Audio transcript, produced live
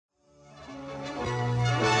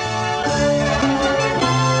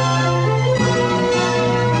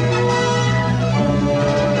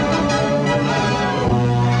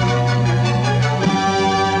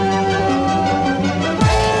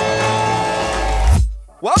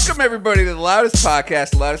Welcome, everybody, to the loudest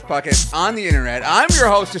podcast on the internet. I'm your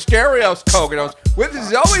host, Asterios Koganos. With us,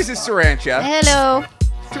 as always, is Rancho. Hello.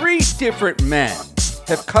 3 different men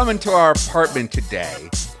have come into our apartment today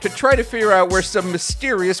to try to figure out where some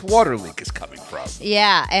mysterious water leak is coming from.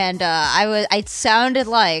 Yeah, and it sounded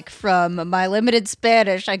like, from my limited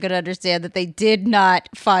Spanish, I could understand that they did not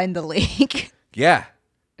find the leak. Yeah.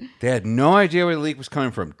 They had no idea where the leak was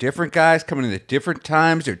coming from. Different guys coming in at different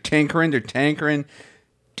times. They're tankering.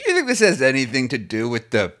 Do you think this has anything to do with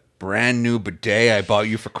the brand new bidet I bought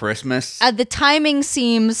you for Christmas? The timing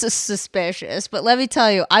seems suspicious, but let me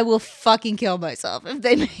tell you, I will fucking kill myself if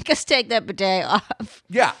they make us take that bidet off.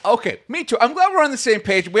 Yeah, okay, me too. I'm glad we're on the same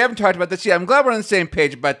page. We haven't talked about this yet. I'm glad we're on the same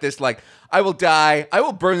page about this. Like, I will die. I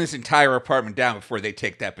will burn this entire apartment down before they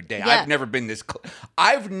take that bidet. Yeah. I've never been this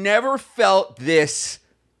I've never felt this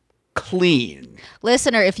clean.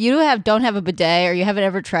 Listener, if you don't have a bidet or you haven't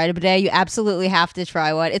ever tried a bidet, you absolutely have to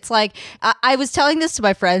try one. It's like, I was telling this to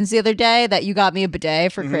my friends the other day that you got me a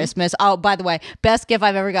bidet for Christmas. Oh, by the way, best gift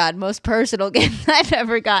I've ever gotten, most personal gift I've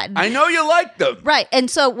ever gotten. I know you like them. Right. And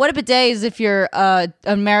so what a bidet is, if you're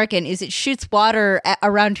American, is it shoots water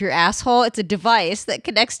around your asshole. It's a device that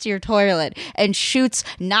connects to your toilet and shoots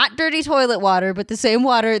not dirty toilet water, but the same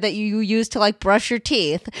water that you use to like brush your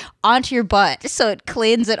teeth onto your butt. So it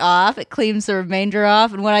cleans it off. It cleans the remainder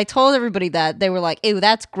off. And when I told everybody that, they were like, ew,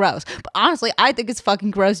 that's gross. But honestly, I think it's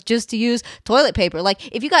fucking gross just to use toilet paper.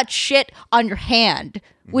 Like, if you got shit on your hand,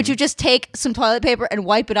 would you just take some toilet paper and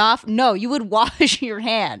wipe it off? No, you would wash your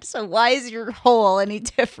hand. So why is your hole any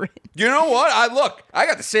different? You know what? I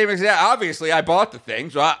got the same exact. Obviously, I bought the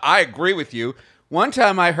thing, so I agree with you. One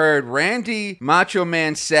time I heard Randy Macho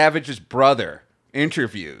Man Savage's brother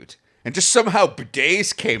interviewed, and just somehow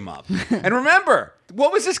bidets came up. And remember,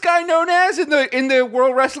 what was this guy known as in the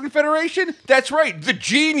World Wrestling Federation? That's right, the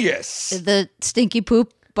Genius. The stinky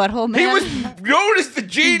poop butthole man? He was known as the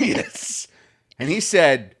Genius. And he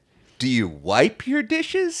said, do you wipe your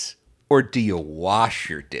dishes or do you wash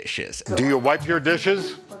your dishes? Do you wipe your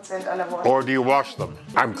dishes or do you wash them?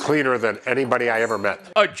 I'm cleaner than anybody I ever met.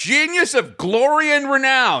 A genius of glory and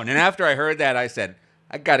renown. And after I heard that, I said,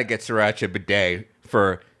 I got to get Sriracha a bidet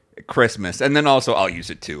for Christmas, and then also I'll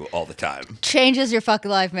use it too all the time. Changes your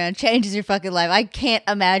fucking life, man. Changes your fucking life. I can't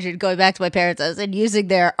imagine going back to my parents' house and using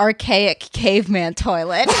their archaic caveman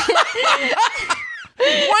toilet. Why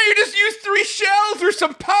don't you just use 3 shells or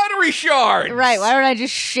some pottery shards? Right. Why don't I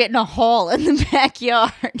just shit in a hole in the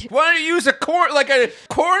backyard? Why don't you use a corn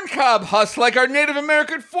cob husk like our Native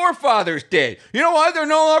American forefathers did? You know why they're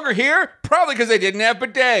no longer here? Probably because they didn't have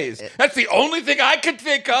bidets. That's the only thing I could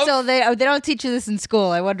think of. So they don't teach you this in school.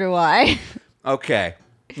 I wonder why. Okay.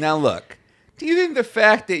 Now look. Do you think the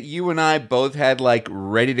fact that you and I both had like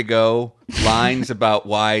ready to go lines about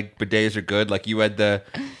why bidets are good, like you had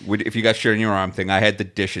if you got shit on your arm thing, I had the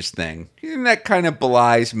dishes thing. Do you think that kind of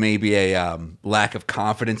belies maybe a lack of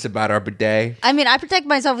confidence about our bidet? I mean, I protect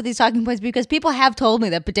myself with these talking points because people have told me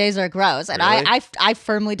that bidets are gross, and really? I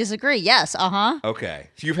firmly disagree. Yes, Okay,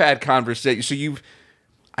 so you've had conversations. So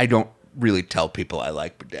I don't really tell people I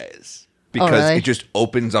like bidets. Because it just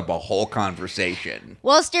opens up a whole conversation.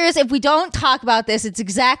 Well, Asterios, if we don't talk about this, it's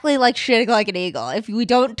exactly like shitting like an eagle. If we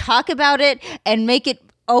don't talk about it and make it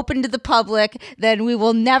open to the public, then we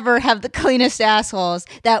will never have the cleanest assholes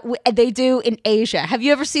that they do in Asia. Have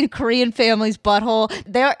you ever seen a Korean family's butthole?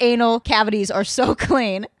 Their anal cavities are so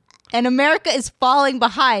clean. And America is falling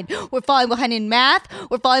behind. We're falling behind in math,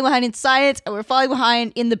 we're falling behind in science, and we're falling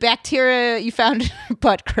behind in the bacteria you found in our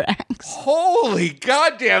butt cracks. Holy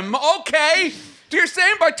goddamn, okay. So you're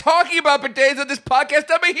saying by talking about bidets on this podcast,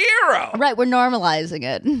 I'm a hero. Right, we're normalizing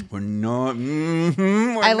it.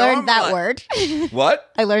 I learned that word. What?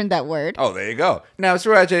 I learned that word. Oh, there you go. Now,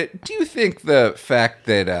 Sriracha, do you think the fact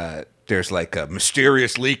that there's like a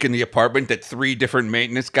mysterious leak in the apartment that 3 different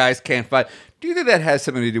maintenance guys can't find, do you think that has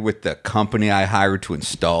something to do with the company I hired to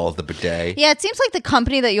install the bidet? Yeah, it seems like the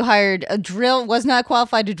company that you hired was not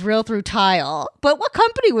qualified to drill through tile. But what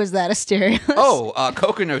company was that, Asterios? Oh,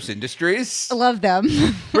 Koganos Industries. I love them.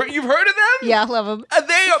 You've heard of them? Yeah, I love them.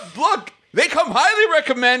 They come highly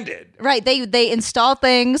recommended. Right, they install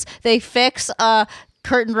things, they fix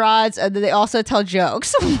curtain rods, and then they also tell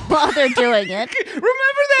jokes while they're doing it.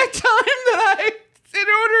 Remember that time that in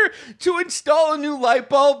order to install a new light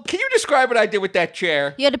bulb, can you describe what I did with that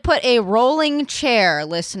chair? You had to put a rolling chair,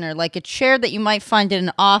 listener, like a chair that you might find in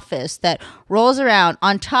an office that rolls around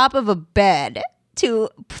on top of a bed to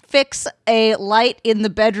fix a light in the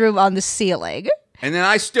bedroom on the ceiling. And then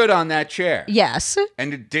I stood on that chair. Yes.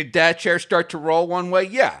 And did that chair start to roll one way?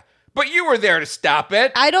 Yeah. But you were there to stop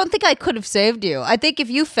it. I don't think I could have saved you. I think if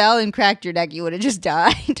you fell and cracked your neck, you would have just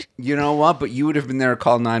died. You know what? But you would have been there to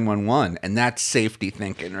call 911, and that's safety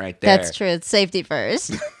thinking right there. That's true. It's safety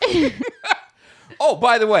first. Oh,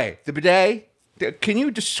 by the way, the bidet. Can you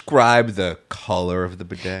describe the color of the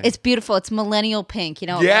bidet? It's beautiful. It's millennial pink. You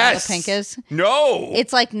know what millennial pink is? No.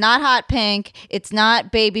 It's like not hot pink. It's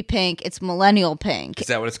not baby pink. It's millennial pink. Is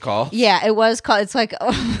that what it's called? Yeah, it was called. It's like,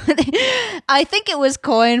 I think it was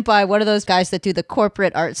coined by one of those guys that do the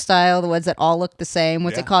corporate art style, the ones that all look the same.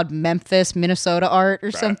 What's it called? Memphis, Minnesota art or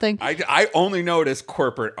something? I only know it as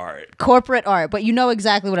corporate art. Corporate art, but you know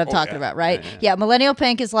exactly what I'm talking about, right? Yeah, millennial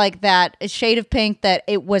pink is like that shade of pink that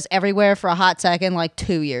it was everywhere for a hot second like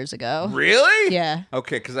 2 years ago. Really? Yeah.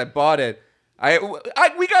 Okay, because I bought it.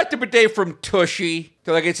 We got the bidet from Tushy.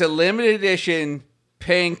 They're like, it's a limited edition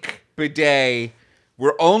pink bidet.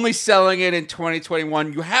 We're only selling it in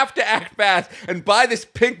 2021. You have to act fast and buy this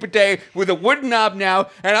pink bidet with a wooden knob now,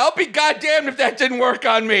 and I'll be goddamned if that didn't work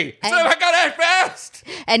on me. So I gotta act fast.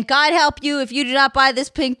 And God help you, if you do not buy this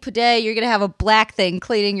pink bidet, you're gonna have a black thing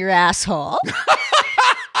cleaning your asshole.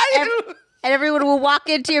 And everyone will walk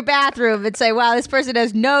into your bathroom and say, wow, this person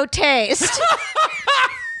has no taste.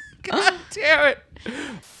 God damn it.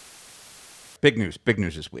 Big news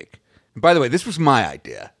this week. And by the way, this was my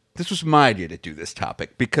idea. This was my idea to do this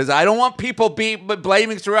topic because I don't want people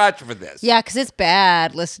blaming Sriracha for this. Yeah, because it's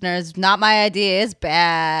bad, listeners. Not my idea. It's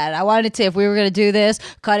bad. I wanted to, if we were going to do this,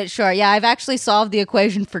 cut it short. Yeah, I've actually solved the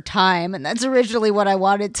equation for time, and that's originally what I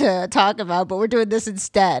wanted to talk about, but we're doing this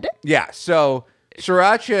instead. Yeah, so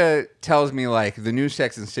Sriracha tells me, like, the new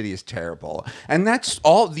Sex and the City is terrible. And that's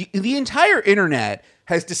all. The entire internet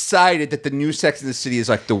has decided that the new Sex and the City is,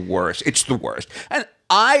 like, the worst. It's the worst. And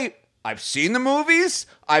I've seen the movies.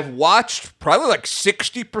 I've watched probably like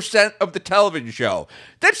 60% of the television show.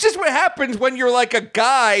 That's just what happens when you're like a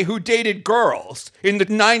guy who dated girls in the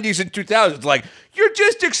 90s and 2000s. Like, you're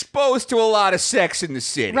just exposed to a lot of Sex in the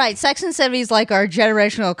City. Right. Sex and the City is like our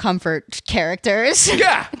generational comfort characters.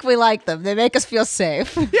 Yeah. We like them. They make us feel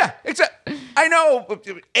safe. Yeah, exactly. I know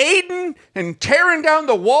Aiden and tearing down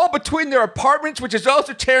the wall between their apartments, which is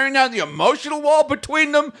also tearing down the emotional wall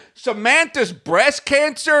between them. Samantha's breast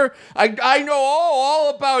cancer. I know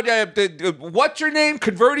all about what's her name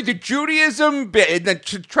converting to Judaism and then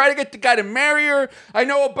to try to get the guy to marry her. I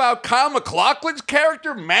know about Kyle MacLachlan's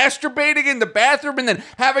character masturbating in the bathroom and then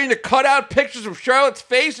having to cut out pictures of Charlotte's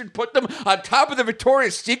face and put them on top of the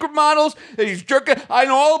Victoria's Secret models that he's jerking. I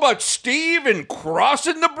know all about Steve and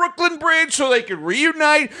crossing the Brooklyn Bridge so they could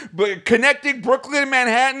reunite, but connecting Brooklyn and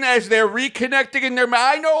Manhattan as they're reconnecting in their.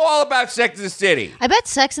 I know all about Sex and the City. I bet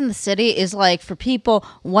Sex and the City is like for people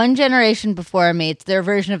one generation before me. It's their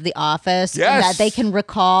version of The Office, yes, and that they can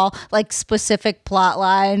recall like specific plot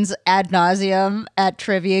lines ad nauseum at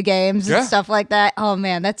trivia games and stuff like that. Oh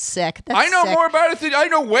man, that's sick. I know more about it. I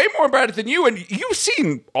know way more about it than you, and you've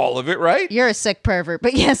seen all of it, right? You're a sick pervert,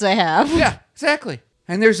 but yes, I have. Yeah, exactly.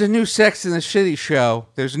 And there's a new Sex in the City show.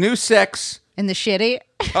 There's new sex. In the shitty?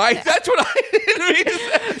 That's what I didn't mean to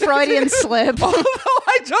say. Freudian slip.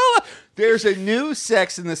 There's a new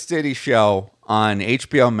Sex in the City show on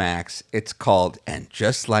HBO Max. It's called And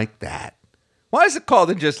Just Like That. Why is it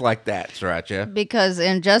called And Just Like That, Sriracha? Because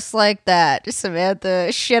in Just Like That,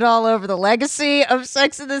 Samantha shit all over the legacy of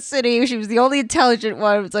Sex in the City. She was the only intelligent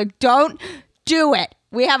one. It was like, don't do it.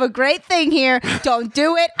 We have a great thing here. Don't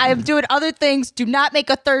do it. I am doing other things. Do not make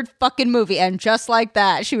a third fucking movie. And just like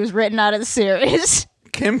that, she was written out of the series.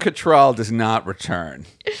 Kim Cattrall does not return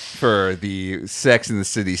for the Sex and the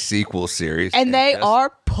City sequel series. And they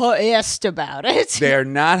are pissed about it. They're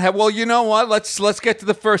not. Well, you know what? Let's get to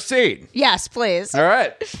the first scene. Yes, please. All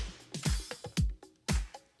right.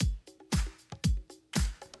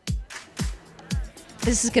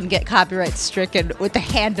 This is going to get copyright stricken with the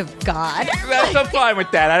hand of God. I'm fine with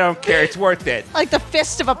that. I don't care. It's worth it. Like the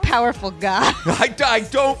fist of a powerful God. I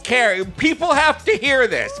don't care. People have to hear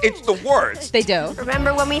this. It's the worst. They do.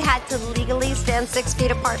 Remember when we had to legally stand 6 feet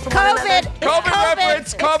apart from one another? COVID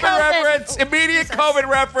reference. COVID reference. Immediate COVID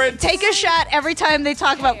reference. Take a shot every time they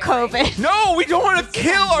talk about COVID. No, we don't want to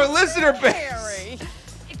kill our listener base.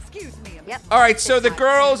 Yep. All right, so the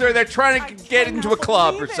girls they're trying to get into a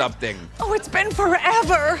club or something. Oh, it's been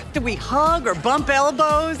forever. Do we hug or bump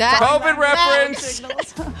elbows? COVID reference.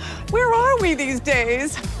 Where are we these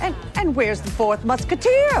days? And where's the fourth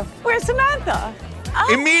musketeer? Where's Samantha?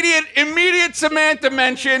 Immediate Samantha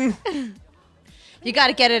mention. You got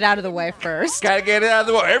to get it out of the way first. Gotta get it out of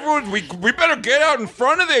the way. Everyone, we better get out in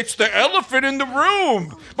front of it. It's the elephant in the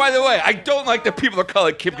room. By the way, I don't like that people are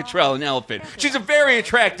calling Kim Cattrall an elephant. She's a very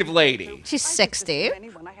attractive lady. She's 60.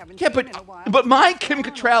 Yeah, but my Kim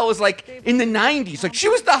Cattrall was like in the 90s. Like, she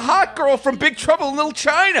was the hot girl from Big Trouble in Little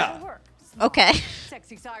China. Okay.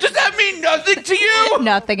 Does that mean nothing to you?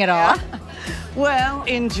 Nothing at all. Well,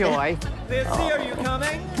 enjoy. Are you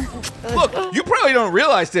coming? Look, you probably don't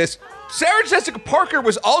realize this. Sarah Jessica Parker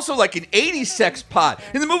was also like an 80s sex pot.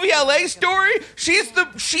 In the movie LA Story, she's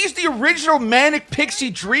the original manic pixie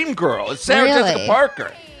dream girl. It's Sarah Jessica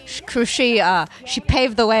Parker. She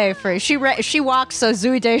paved the way for it. She walks so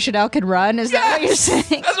Zooey Deschanel can run. Is that what you're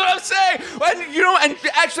saying? That's what I'm saying. And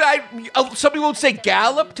actually, some people would say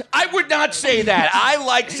galloped. I would not say that. I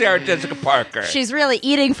like Sarah Jessica Parker. She's really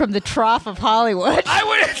eating from the trough of Hollywood. I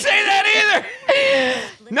wouldn't say that either.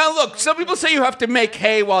 Now look, some people say you have to make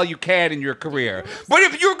hay while you can in your career. But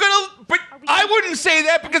I wouldn't say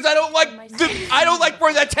that because I don't like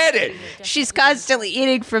where that's headed. She's constantly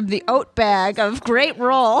eating from the oat bag of great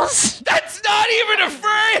rolls. That's not even a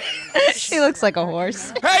phrase. She looks like a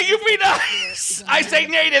horse. Hey, you be nice. I say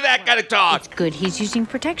nay to that kind of talk. Good, he's using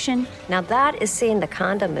protection. Now that is saying the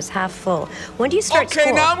condom is half full. When do you start Okay,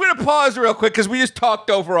 school? now I'm going to pause real quick because we just talked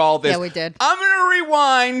over all this. Yeah, we did. I'm going to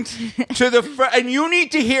rewind to and you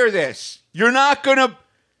need to hear this. You're not going to...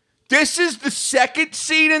 This is the second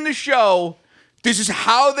scene in the show. This is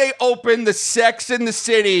how they open the Sex and the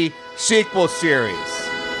City sequel series.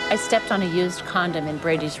 I stepped on a used condom in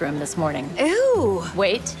Brady's room this morning. Ew.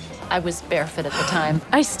 Wait, I was barefoot at the time.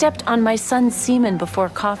 I stepped on my son's semen before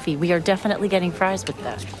coffee. We are definitely getting fries with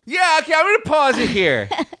that. Yeah, okay, I'm going to pause it here.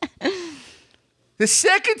 The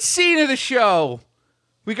second scene of the show,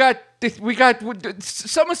 we got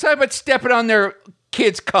someone's talking about stepping on their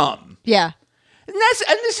kid's cum. Yeah. And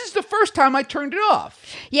this is the first time I turned it off.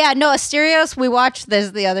 Yeah, no, Asterios, we watched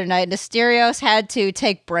this the other night, and Asterios had to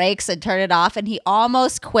take breaks and turn it off, and he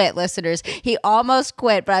almost quit, listeners. He almost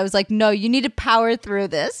quit, but I was like, no, you need to power through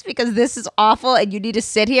this because this is awful, and you need to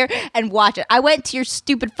sit here and watch it. I went to your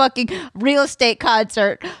stupid fucking real estate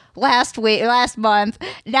concert last month.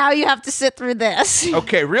 Now you have to sit through this.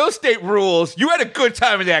 Okay, real estate rules. You had a good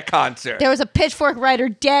time at that concert. There was a pitchfork writer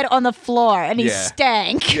dead on the floor, and he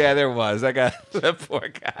stank. Yeah, there was. I got that poor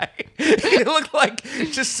guy. It looked like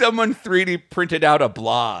just someone 3D printed out a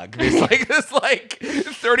blog. It's like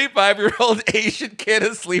this 35-year-old Asian kid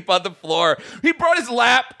asleep on the floor. He brought his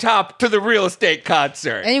laptop to the real estate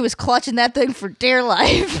concert. And he was clutching that thing for dear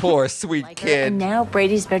life. Poor sweet kid. And now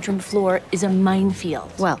Brady's bedroom floor is a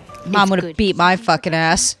minefield. Well, Mom would have beat my fucking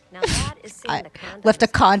ass. now that is saying I the condom left a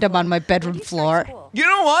is condom on my When bedroom do you start floor. school? You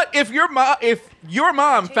know what? If your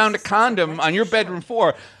mom found a condom on your bedroom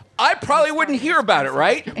floor, I probably wouldn't hear about it,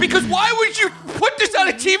 right? Because why would you put this on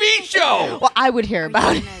a TV show? Well, I would hear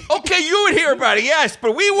about it. Okay, you would hear about it, yes,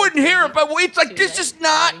 but we wouldn't hear about it. It's like, this is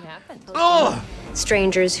not... Ugh.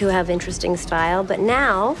 Strangers who have interesting style, but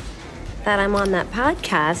now that I'm on that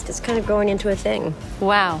podcast, it's kind of growing into a thing.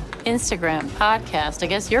 Wow, Instagram, podcast. I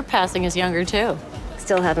guess you're passing as younger too.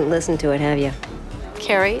 Still haven't listened to it, have you?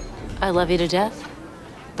 Carrie, I love you to death,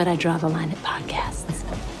 but I draw the line at podcasts.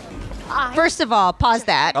 First of all, pause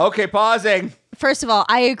that. Okay, pausing. First of all,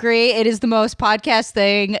 I agree. It is the most podcast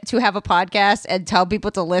thing to have a podcast and tell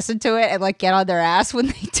people to listen to it and like get on their ass when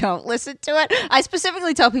they don't listen to it. I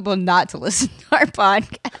specifically tell people not to listen to our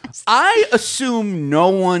podcast. I assume no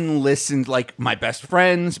one listened, like my best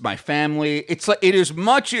friends, my family. It's like, it is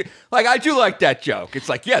much, like, I do like that joke. It's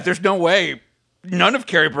like, yeah, there's no way none of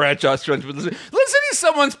Carrie Bradshaw's friends would listen. Listening to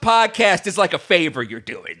someone's podcast is like a favor you're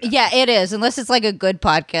doing. Yeah, it is, unless it's like a good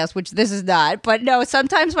podcast, which this is not. But no,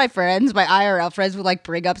 sometimes my friends, my IRL friends, would like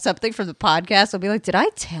bring up something from the podcast. I'll be like, did I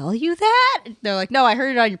tell you that? And they're like, no, I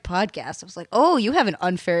heard it on your podcast. I was like, oh, you have an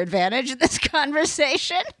unfair advantage in this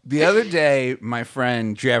conversation. The other day, my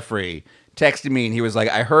friend Jeffrey texted me and he was like,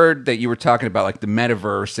 I heard that you were talking about like the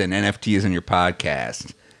metaverse and NFTs in your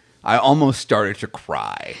podcast. I almost started to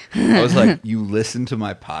cry. I was like, you listen to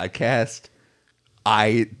my podcast?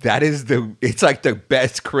 It's like the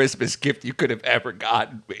best Christmas gift you could have ever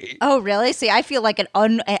gotten me. Oh, really? See, I feel like an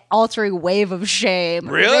unaltering wave of shame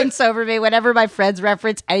rinse over me whenever my friends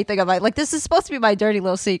reference anything. I'm like, this is supposed to be my dirty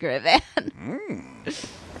little secret, man.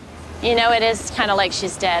 You know, it is kind of like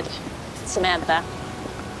she's dead, Samantha.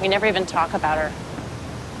 We never even talk about her.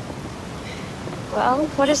 Well,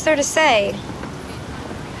 what is there to say?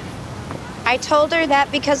 I told her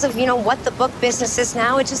that because of, what the book business is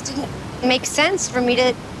now, it just didn't make sense for me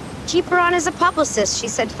to keep her on as a publicist. She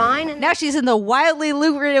said fine. And Now she's in the wildly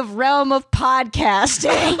lucrative realm of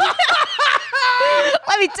podcasting.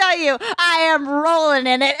 Let me tell you, I am rolling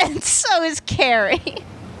in it, and so is Carrie.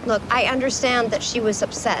 Look, I understand that she was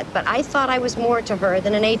upset, but I thought I was more to her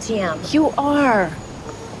than an ATM. You are.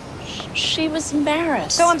 She was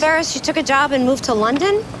embarrassed. So embarrassed she took a job and moved to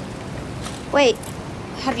London? Wait,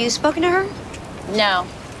 have you spoken to her? No,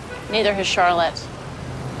 neither has Charlotte.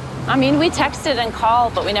 I mean, we texted and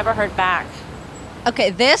called, but we never heard back.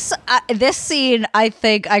 Okay, this scene, I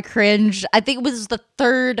think I cringed. I think it was the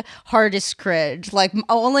third hardest cringe. Like,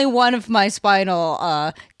 only one of my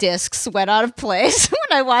spinal discs went out of place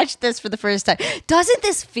when I watched this for the first time. Doesn't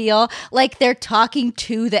this feel like they're talking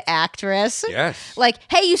to the actress? Yes. Like,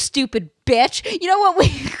 hey, you stupid bitch. You know what we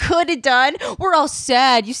could have done? We're all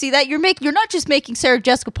sad. You see that? You're not just making Sarah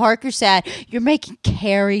Jessica Parker sad. You're making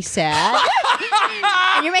Carrie sad.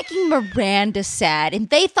 And you're making Miranda sad. And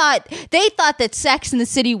they thought that Sex in the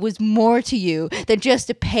City was more to you than just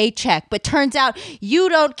a paycheck. But turns out you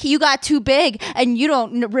got too big and you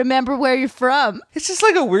don't remember where you're from. It's just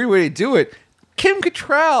like a weird way to do it. Kim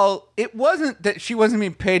Cattrall, it wasn't that she wasn't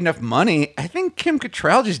being paid enough money. I think Kim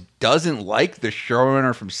Cattrall just doesn't like the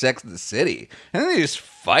showrunner from Sex and the City. And then they just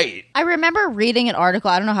fight. I remember reading an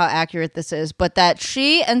article, I don't know how accurate this is, but that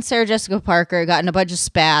she and Sarah Jessica Parker got in a bunch of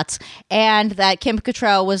spats, and that Kim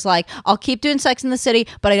Cattrall was like, I'll keep doing Sex in the City,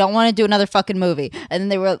 but I don't want to do another fucking movie. And then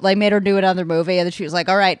they were like, made her do another movie, and then she was like,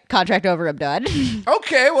 all right, contract over, I'm done.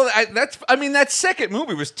 Okay, well, that second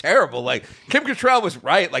movie was terrible. Like, Kim Cattrall was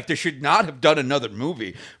right. Like, they should not have done another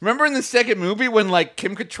movie. Remember in the second movie when, like,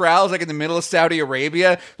 Kim Cattrall is, like, in the middle of Saudi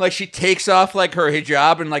Arabia? Like, she takes off, like, her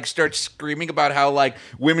hijab and, like, starts screaming about how, like,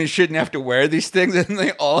 women shouldn't have to wear these things, and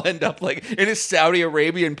they all end up, like, in a Saudi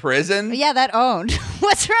Arabian prison. Yeah, that owned.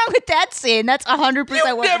 What's wrong with that scene? That's 100% You've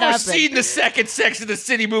what happened. never seen the second Sex in the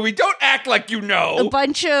City movie. Don't act like you know. A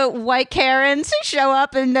bunch of white Karens show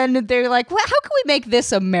up, and then they're like, well, how can we make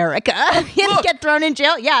this America? You get thrown in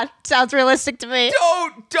jail? Yeah, sounds realistic to me.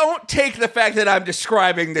 Don't take the fact that I'm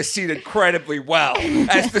describing this scene incredibly well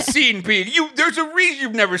as the scene being there's a reason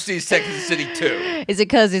you've never seen Sex in the City 2. Is it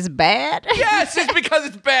because it's bad? Yes, it's because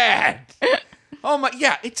it's bad. Oh my,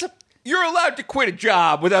 yeah, you're allowed to quit a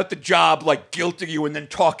job without the job, like, guilting you and then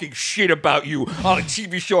talking shit about you on a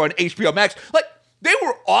TV show on HBO Max. Like, they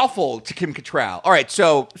were awful to Kim Cattrall. All right,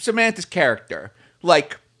 so Samantha's character,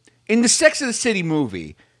 like, in the Sex and the City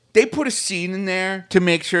movie, they put a scene in there to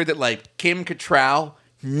make sure that, like, Kim Cattrall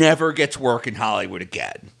never gets work in Hollywood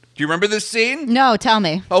again. Do you remember this scene? No, tell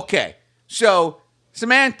me. Okay, so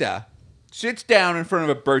Samantha sits down in front of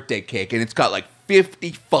a birthday cake, and it's got, like,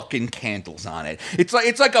 50 fucking candles on it. It's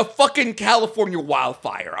like a fucking California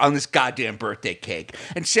wildfire on this goddamn birthday cake.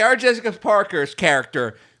 And Sarah Jessica Parker's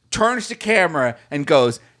character turns to camera and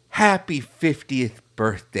goes, "Happy 50th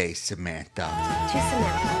birthday, Samantha." To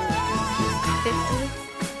Samantha.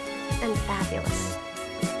 50 and fabulous.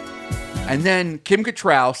 And then Kim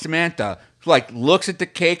Cattrall, Samantha, like, looks at the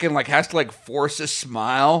cake and, like, has to, like, force a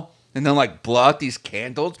smile and then, like, blow out these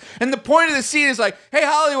candles. And the point of the scene is like, hey,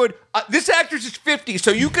 Hollywood, this actress is 50,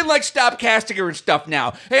 so you can, like, stop casting her and stuff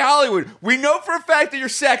now. Hey, Hollywood, we know for a fact that you're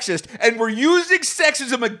sexist, and we're using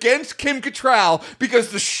sexism against Kim Cattrall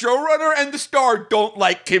because the showrunner and the star don't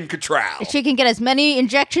like Kim Cattrall. She can get as many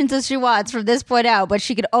injections as she wants from this point out, but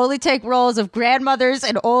she can only take roles of grandmothers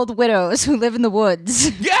and old widows who live in the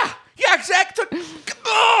woods. Yeah, exactly.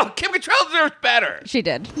 Oh, Kim Cattrall deserves better. She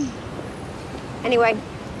did. Anyway,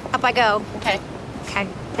 up I go. Okay. Okay,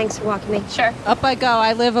 thanks for walking me. Sure. Up I go.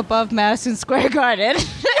 I live above Madison Square Garden. Yeah,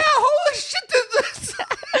 holy shit.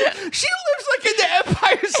 She lives, like, in the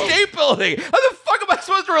Empire State Building. How the fuck am I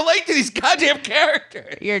supposed to relate to these goddamn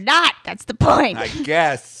characters? You're not. That's the point. I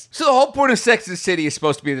guess. So the whole point of Sex and the City is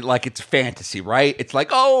supposed to be that, like, it's fantasy, right? It's like,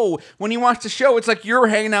 oh, when you watch the show, it's like you're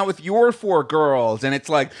hanging out with your 4 girls, and it's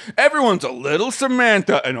like everyone's a little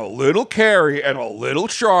Samantha and a little Carrie and a little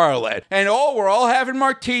Charlotte, and oh, we're all having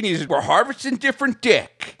martinis and we're harvesting different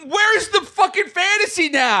dick. Where's the fucking fantasy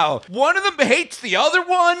now? One of them hates the other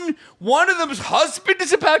one. One of them's husband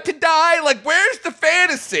is about to die. Like, where's the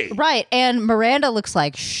fantasy? Right, and Miranda looks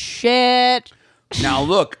like shit. Now,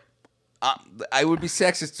 look. I would be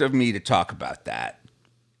sexist of me to talk about that.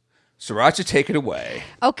 Sriracha, take it away.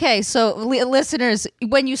 Okay, so listeners,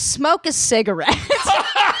 when you smoke a cigarette,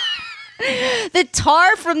 the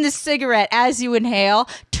tar from the cigarette as you inhale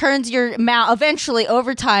turns your mouth, eventually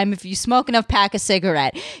over time, if you smoke enough pack a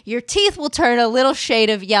cigarette, your teeth will turn a little shade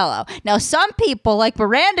of yellow. Now, some people, like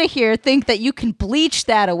Miranda here, think that you can bleach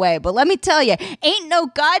that away. But let me tell you, ain't no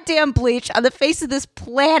goddamn bleach on the face of this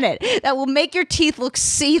planet that will make your teeth look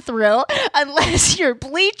see-through unless you're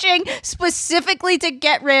bleaching specifically to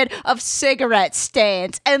get rid of cigarette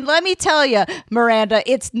stains. And let me tell you, Miranda,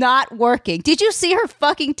 it's not working. Did you see her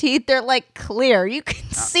fucking teeth? They're like clear. You can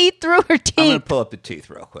see through her teeth. I'm going to pull up the teeth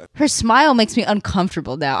real quick. Her smile makes me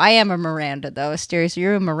uncomfortable now. I am a Miranda, though. Asterios, are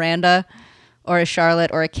you a Miranda or a Charlotte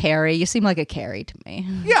or a Carrie? You seem like a Carrie to me.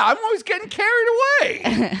 Yeah, I'm always getting carried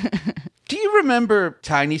away. Do you remember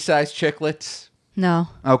tiny-sized chiclets? No.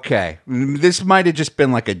 Okay. This might have just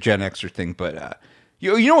been like a Gen Xer thing, but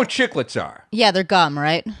you know what chiclets are? Yeah, they're gum,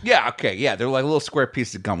 right? Yeah, okay, yeah. They're like little square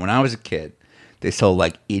pieces of gum. When I was a kid, they sold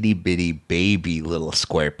like itty-bitty baby little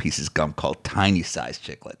square pieces of gum called tiny-sized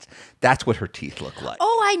chiclets. That's what her teeth look like.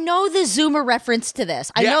 Oh, I know the Zoomer reference to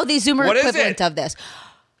this. I know the Zoomer What is equivalent it? of this.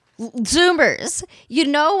 Zoomers. You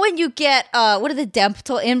know when you get, what are the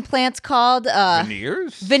dental implants called?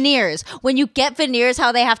 Veneers? Veneers. When you get veneers,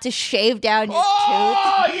 how they have to shave down your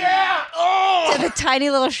Oh, tooth yeah! Oh! to the tiny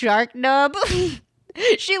little shark nub.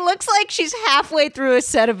 She looks like she's halfway through a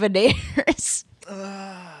set of veneers.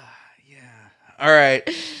 All right.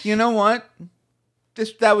 You know what?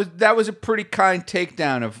 That was a pretty kind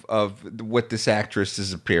takedown of what this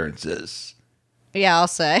actress's appearance is. Yeah, I'll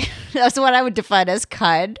say. That's what I would define as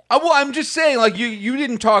kind. Well, I'm just saying, like, you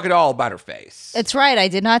didn't talk at all about her face. That's right. I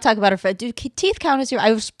did not talk about her face. Do teeth count as your...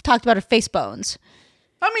 I talked about her face bones.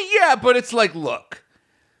 I mean, yeah, but it's like, look.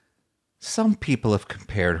 Some people have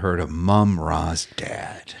compared her to Mum Ra's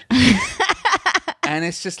dad. And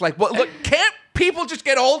it's just like, well, look, can't people just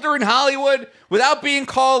get older in Hollywood without being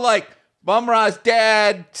called, like, Mum Ra's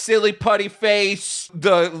dad, silly putty face,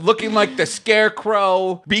 looking like the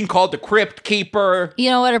scarecrow, being called the crypt keeper.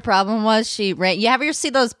 You know what her problem was? She ran. You ever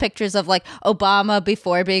see those pictures of like Obama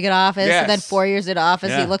before being in office, Yes. and then 4 years in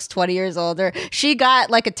office, Yeah. he looks 20 years older. She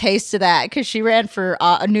got like a taste of that because she ran for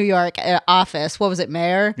a New York office. What was it,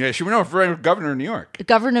 mayor? Yeah, she went over for governor of New York.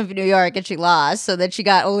 Governor of New York, and she lost. So then she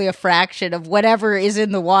got only a fraction of whatever is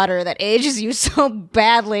in the water that ages you so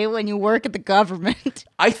badly when you work at the government.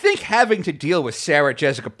 I think having to deal with Sarah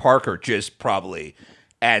Jessica Parker just probably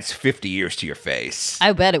adds 50 years to your face.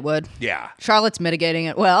 I bet it would. Yeah. Charlotte's mitigating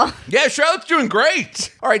it well. Yeah, Charlotte's doing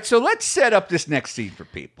great. All right, so let's set up this next scene for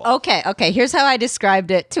people. Okay. Here's how I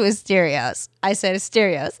described it to Asterios. I said,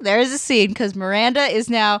 Asterios, there is a scene because Miranda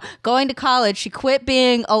is now going to college. She quit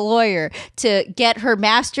being a lawyer to get her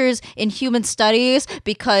master's in human studies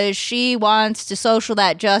because she wants to social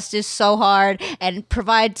that justice so hard and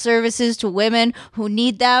provide services to women who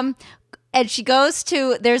need them. And she goes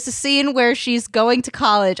to, there's a scene where she's going to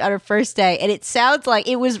college on her first day, and it sounds like,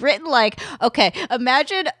 it was written like, okay,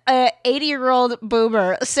 imagine a 80-year-old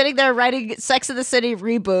boomer sitting there writing Sex and the City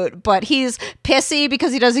reboot, but he's pissy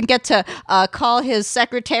because he doesn't get to call his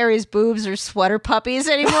secretaries boobs or sweater puppies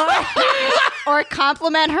anymore, or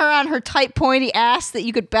compliment her on her tight, pointy ass that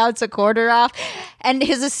you could bounce a quarter off. And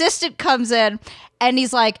his assistant comes in, and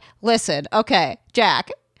he's like, listen, okay,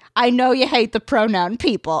 Jack, I know you hate the pronoun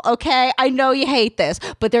people, okay? I know you hate this,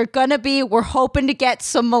 but we're hoping to get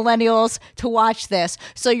some millennials to watch this,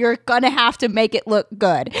 so you're gonna have to make it look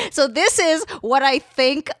good. So this is what I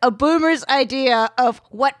think a boomer's idea of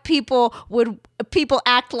what people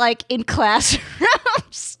act like in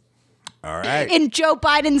classrooms. All right. In Joe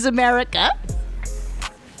Biden's America.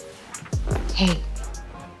 Hey,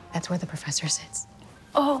 that's where the professor sits.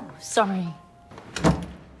 Oh, sorry.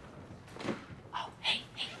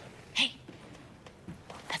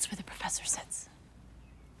 That's where the professor sits.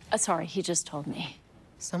 Sorry, he just told me.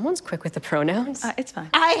 Someone's quick with the pronouns. It's fine.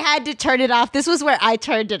 I had to turn it off. This was where I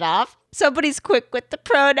turned it off. Somebody's quick with the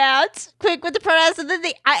pronouns. And then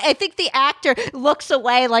I think the actor looks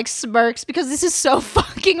away, like smirks, because this is so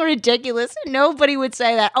fucking ridiculous. Nobody would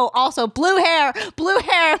say that. Oh, also, blue hair.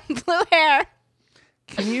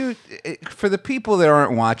 Can you, for the people that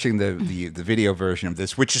aren't watching the video version of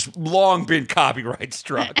this, which has long been copyright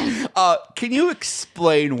struck, can you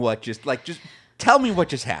explain just tell me what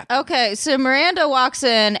just happened? Okay, so Miranda walks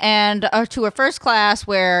in and to her first class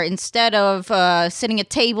where instead of sitting at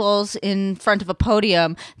tables in front of a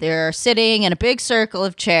podium, they're sitting in a big circle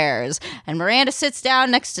of chairs. And Miranda sits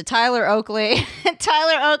down next to Tyler Oakley. And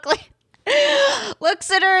Tyler Oakley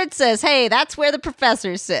looks at her and says, hey, that's where the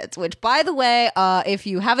professor sits. Which, by the way, if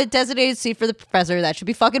you have a designated seat for the professor, that should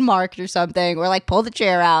be fucking marked or something, or like pull the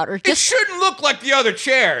chair out, or just... It shouldn't look like the other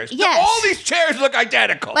chairs. Yes. All these chairs look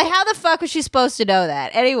identical. Like, how the fuck was she supposed to know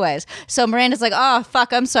that? Anyways, so Miranda's like, oh,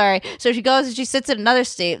 fuck, I'm sorry. So she goes and she sits in another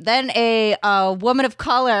seat. Then a woman of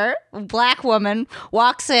color, black woman,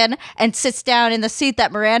 walks in and sits down in the seat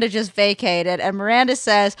that Miranda just vacated. And Miranda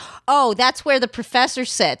says, oh, that's where the professor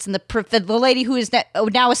sits. And the lady who is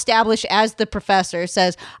now established as the professor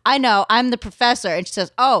says, I know, I'm the professor. And she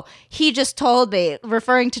says, oh, he just told me,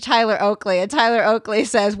 referring to Tyler Oakley. And Tyler Oakley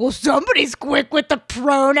says, well, somebody's quick with the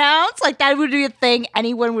pronouns. Like, that would be a thing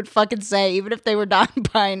anyone would fucking say, even if they were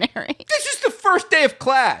non-binary. This is the first day of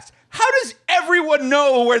class. How does everyone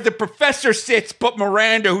know where the professor sits but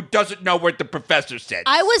Miranda, who doesn't know where the professor sits?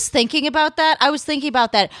 I was thinking about that.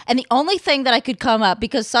 And the only thing that I could come up,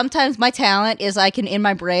 because sometimes my talent is I can, in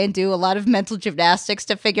my brain, do a lot of mental gymnastics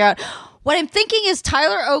to figure out. What I'm thinking is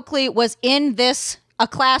Tyler Oakley was in a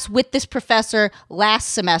class with this professor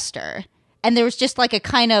last semester. And there was just like a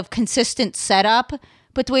kind of consistent setup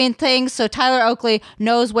between things. So Tyler Oakley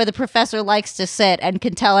knows where the professor likes to sit and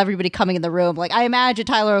can tell everybody coming in the room. Like, I imagine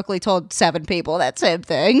Tyler Oakley told 7 people that same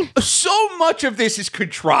thing. So much of this is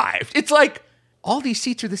contrived. It's like all these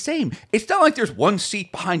seats are the same. It's not like there's one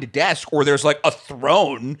seat behind a desk or there's like a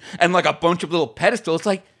throne and like a bunch of little pedestals. It's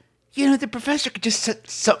like, the professor could just sit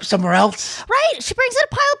somewhere else. Right. She brings in a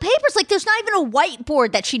pile of papers. Like, there's not even a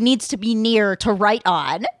whiteboard that she needs to be near to write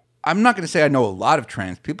on. I'm not going to say I know a lot of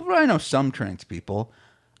trans people, but I know some trans people.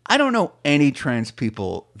 I don't know any trans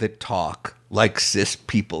people that talk like cis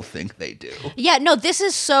people think they do. Yeah, no, that's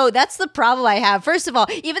the problem I have. First of all,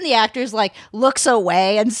 even the actors like looks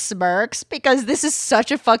away and smirks because this is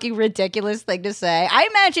such a fucking ridiculous thing to say. I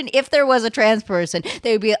imagine if there was a trans person,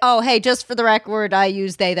 they would be, oh, hey, just for the record, I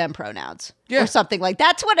use they, them pronouns. Yeah. Or something like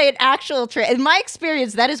that's what an actual in my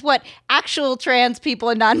experience, that is what actual trans people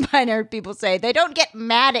and non-binary people say. They don't get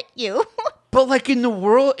mad at you. But like in the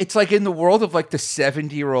world, it's like in the world of like the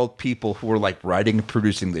 70-year-old people who are like writing and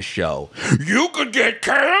producing this show, you could get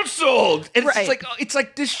canceled. And right. It's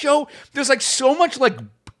like this show, there's like so much like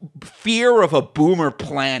fear of a boomer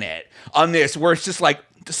planet on this where it's just like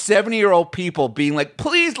 70-year-old people being like,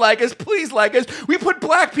 please like us, please like us. We put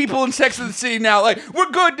black people in Sex and the City now. Like,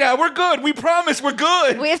 we're good now. We're good. We promise we're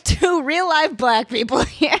good. We have 2 real-life black people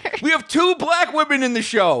here. We have 2 black women in the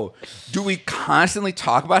show. Do we constantly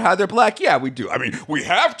talk about how they're black? Yeah, we do. I mean, we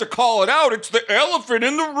have to call it out. It's the elephant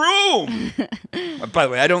in the room. By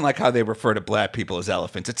the way, I don't like how they refer to black people as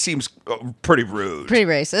elephants. It seems pretty rude. Pretty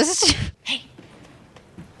racist. Hey,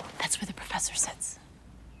 that's where the professor sits.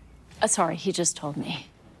 Sorry, he just told me.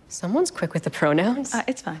 Someone's quick with the pronouns.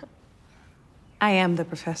 It's fine. I am the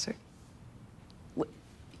professor.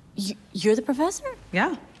 You're the professor?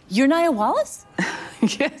 Yeah. You're Nia Wallace?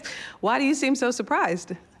 Yes. Why do you seem so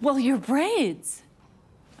surprised? Well, your braids.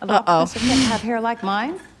 A law professor can't have hair like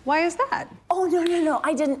mine? Why is that? Oh, no.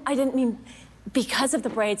 I didn't mean because of the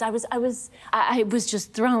braids. I was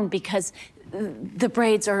just thrown because the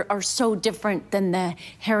braids are so different than the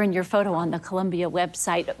hair in your photo on the Columbia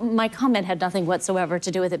website. My comment had nothing whatsoever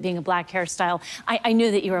to do with it being a black hairstyle. I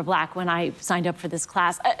knew that you were black when I signed up for this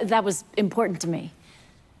class. That was important to me.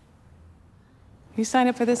 You signed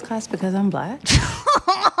up for this class because I'm black?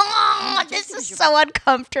 This is so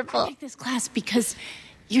uncomfortable. I take this class because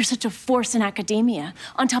you're such a force in academia,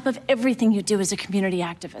 on top of everything you do as a community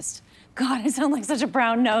activist. God, I sound like such a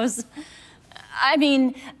brown nose. I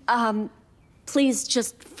mean, please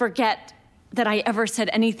just forget that I ever said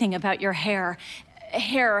anything about your hair.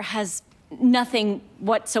 Hair has nothing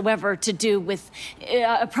whatsoever to do with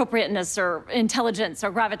appropriateness or intelligence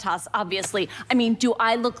or gravitas, obviously. I mean, do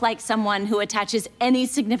I look like someone who attaches any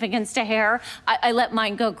significance to hair? I let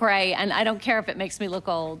mine go gray, and I don't care if it makes me look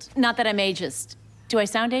old. Not that I'm ageist. Do I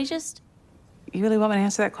sound ageist? You really want me to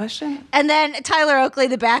answer that question? And then Tyler Oakley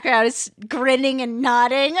in the background is grinning and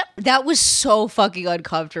nodding. That was so fucking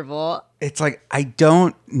uncomfortable. It's like, I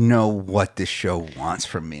don't know what this show wants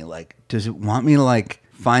from me. Like, does it want me to like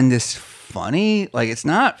find this funny? Like, it's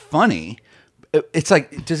not funny. It's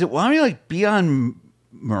like, does it want me to like be on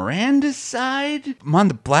Miranda's side? I'm on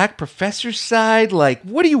the black professor's side. Like,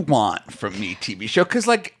 what do you want from me, TV show? Because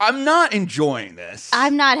like, I'm not enjoying this.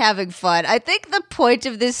 I'm not having fun. I think the point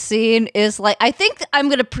of this scene is like, I think I'm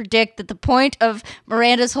going to predict that the point of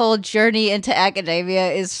Miranda's whole journey into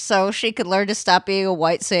academia is so she could learn to stop being a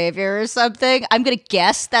white savior or something. I'm going to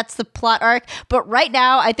guess that's the plot arc. But right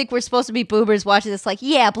now, I think we're supposed to be boomers watching this like,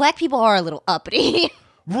 yeah, black people are a little uppity.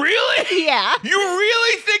 Really? Yeah. You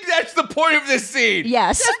really think that's the point of this scene?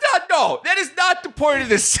 Yes. That is not the point of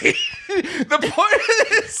this scene. The point of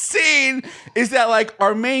this scene is that, like,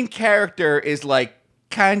 our main character is, like,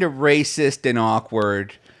 kind of racist and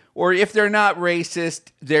awkward. Or if they're not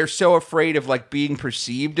racist, they're so afraid of, like, being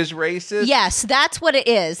perceived as racist. Yes, that's what it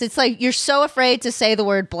is. It's like you're so afraid to say the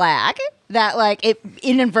word black that, like, it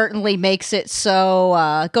inadvertently makes it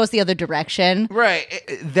so, goes the other direction. Right.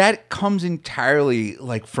 That comes entirely,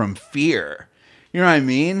 like, from fear. You know what I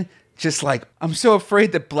mean? Just like, I'm so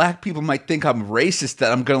afraid that black people might think I'm racist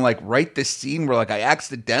that I'm going to, like, write this scene where, like, I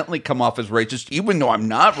accidentally come off as racist even though I'm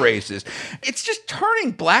not racist. It's just turning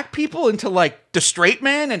black people into, like, the straight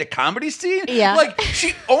man in a comedy scene. Yeah. Like,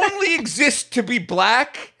 she only exists to be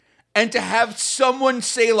black and to have someone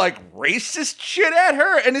say, like, racist shit at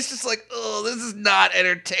her. And it's just like, oh, this is not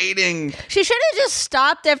entertaining. She should have just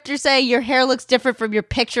stopped after saying your hair looks different from your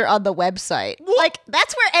picture on the website. Like,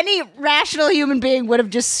 that's where any rational human being would have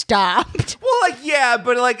just stopped. Well, like, yeah,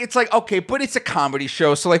 but, like, it's like, okay, but it's a comedy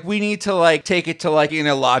show, so, like, we need to, like, take it to, like, an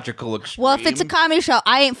illogical extreme. Well, if it's a comedy show,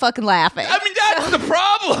 I ain't fucking laughing. I mean, that's the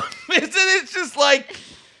problem. It's just like,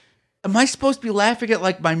 am I supposed to be laughing at,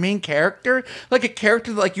 like, my main character? Like, a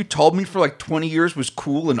character that, like, you told me for, like, 20 years was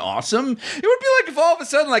cool and awesome? It would be like if all of a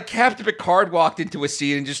sudden, like, Captain Picard walked into a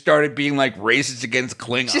scene and just started being, like, racist against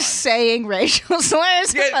Klingons. Just saying racial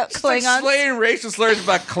slurs about just, like, Klingons. slaying racial slurs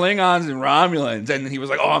about Klingons and Romulans. And he was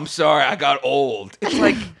like, oh, I'm sorry, I got old. It's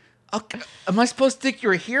like, okay, am I supposed to think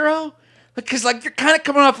you're a hero? Because, like, you're kind of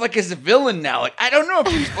coming off, like, as a villain now. Like, I don't know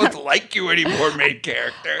if you're supposed to like you anymore, main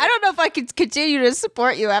character. I don't know if I can continue to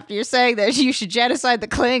support you after you're saying that you should genocide the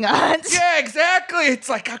Klingons. Yeah, exactly. It's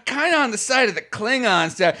like, I'm kind of on the side of the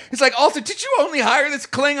Klingons. It's like, also, did you only hire this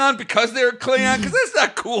Klingon because they're a Klingon? Because that's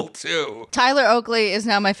not cool, too. Tyler Oakley is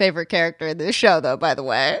now my favorite character in this show, though, by the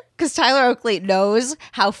way. Because Tyler Oakley knows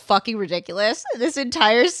how fucking ridiculous this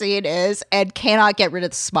entire scene is and cannot get rid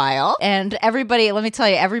of the smile. And everybody, let me tell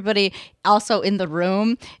you, everybody also in the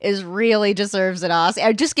room is really deserves an Oscar.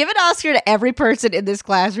 I just give an Oscar to every person in this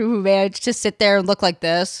classroom who managed to sit there and look like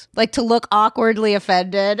this. Like, to look awkwardly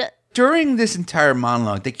offended. During this entire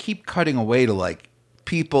monologue, they keep cutting away to, like,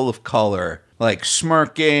 people of color, like,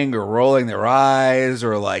 smirking or rolling their eyes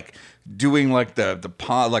or, like, doing, like, the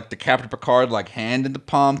palm, like, the Captain Picard, like, hand in the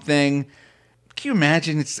palm thing. Can you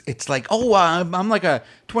imagine? It's like, oh, I'm like a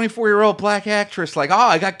 24-year-old black actress. Like, oh,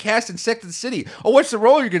 I got cast in Sex and the City. Oh, what's the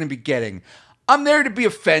role you're going to be getting? I'm there to be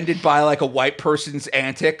offended by, like, a white person's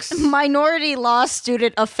antics. Minority law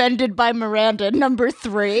student offended by Miranda, number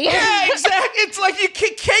 3. Yeah, exactly. It's like,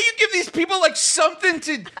 can't you give these people, like, something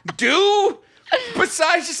to do?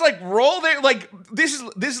 Besides just, like, roll their, like, this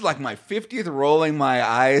is like my 50th rolling my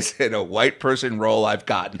eyes at a white person role I've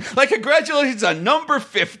gotten. Like, congratulations on number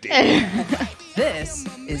 50. This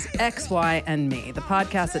is X, Y, and Me, the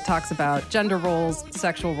podcast that talks about gender roles,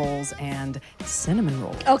 sexual roles, and cinnamon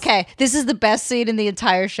rolls. Okay, this is the best scene in the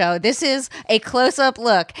entire show. This is a close-up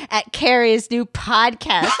look at Carrie's new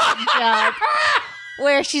podcast job,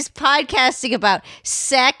 where she's podcasting about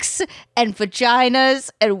sex and vaginas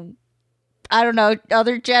and, I don't know,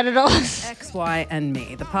 other genitals. X, Y, and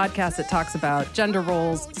Me, the podcast that talks about gender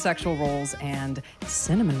roles, sexual roles, and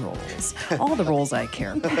cinnamon rolls. All the roles I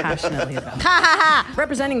care passionately about.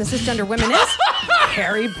 Representing the cisgender women is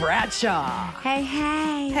Carrie Bradshaw. Hey,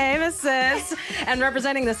 hey. Hey, Miss Cis. And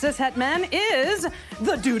representing the cishet men is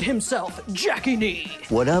the dude himself, Jackie Nee.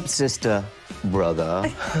 What up, sister?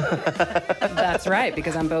 Brother. That's right,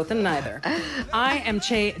 because I'm both and neither. I am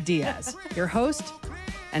Che Diaz, your host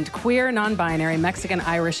and queer, non-binary,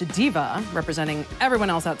 Mexican-Irish diva, representing everyone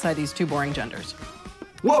else outside these two boring genders.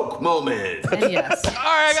 Woke moment. And yes. All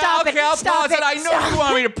right, I'll pause it. I know you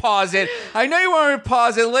want me to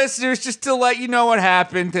pause it. Listeners, just to let you know what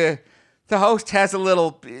happened. The host has a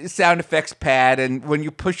little sound effects pad, and when you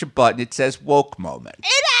push a button, it says woke moment. It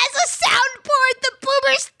has a soundboard. The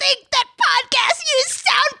boomers think that podcasts use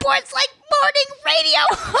soundboards like morning radio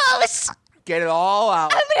hosts. Get it all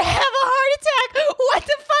out. I'm gonna have a heart attack. What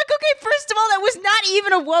the fuck? Okay, first of all, that was not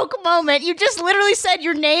even a woke moment. You just literally said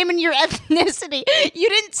your name and your ethnicity. You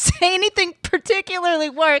didn't say anything particularly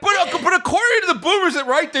woke. But according to the boomers that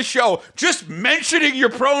write this show, just mentioning your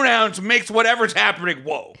pronouns makes whatever's happening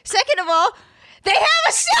whoa. Second of all, they have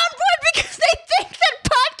a soundboard because they think that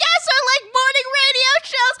podcasts are like morning radio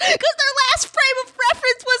shows because their last frame of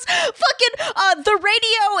reference was fucking the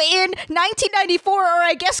radio in 1994, or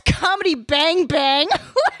I guess Comedy Bang Bang.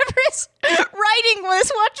 Whoever is writing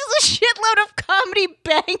this watches a shitload of Comedy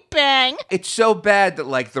Bang Bang. It's so bad that,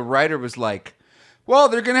 like, the writer was like, Well,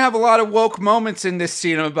 they're going to have a lot of woke moments in this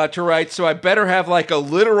scene I'm about to write, so I better have like a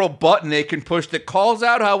literal button they can push that calls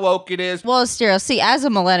out how woke it is. Well, Asterios, see, as a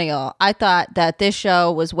millennial, I thought that this show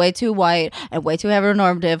was way too white and way too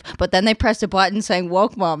heteronormative, but then they pressed a button saying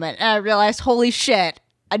woke moment, and I realized, holy shit,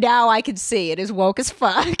 now I can see it is woke as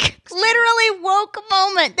fuck. Literally woke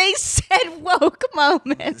moment. They said woke moment.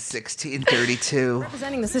 1632.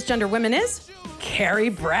 Representing the cisgender women is Carrie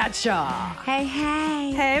Bradshaw. Hey,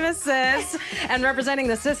 hey. Hey, Miss Cis. And representing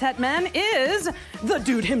the cishet men is the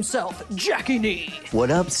dude himself, Jackie Nee. What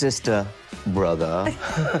up, sister, brother?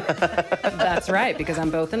 That's right, because I'm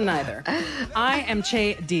both and neither. I am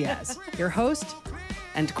Che Diaz, your host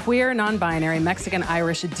and queer, non-binary,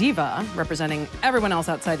 Mexican-Irish diva, representing everyone else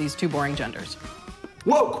outside these two boring genders.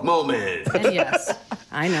 Woke moment. And yes,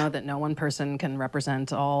 I know that no one person can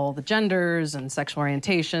represent all the genders and sexual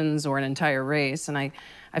orientations or an entire race, and I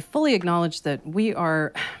fully acknowledge that we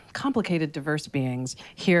are complicated, diverse beings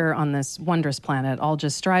here on this wondrous planet, all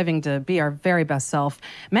just striving to be our very best self.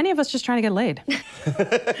 Many of us just trying to get laid.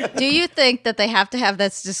 Do you think that they have to have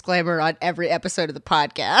this disclaimer on every episode of the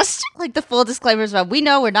podcast? Like the full disclaimers about, we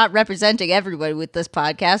know we're not representing everybody with this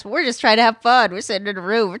podcast, but we're just trying to have fun. We're sitting in a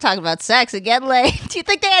room, we're talking about sex and getting laid. Do you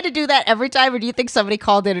think they had to do that every time, or do you think somebody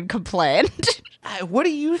called in and complained? What do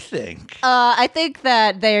you think? I think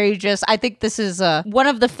that I think this is one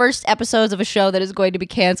of the first episodes of a show that is going to be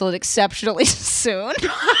canceled exceptionally soon.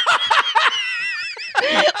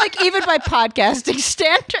 Like even by podcasting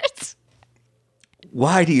standards.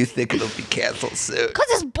 Why do you think it'll be canceled soon? Because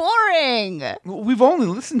it's boring. We've only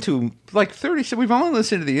listened to like 30, so we've only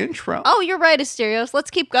listened to the intro. Oh, you're right, Asterios. Let's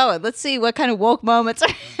keep going. Let's see what kind of woke moments are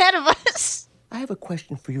ahead of us. I have a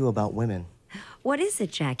question for you about women. What is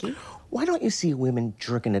it, Jackie? Why don't you see women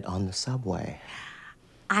jerking it on the subway?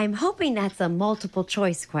 I'm hoping that's a multiple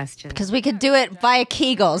choice question. Because we could do it via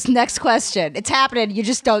Kegels. Next question. It's happening. You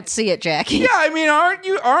just don't see it, Jackie. Yeah, I mean,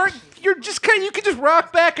 you're just kind of, you can just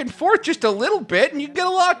rock back and forth just a little bit and you can get a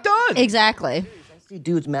lot done. Exactly. I see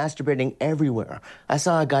dudes masturbating everywhere. I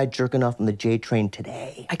saw a guy jerking off on the J train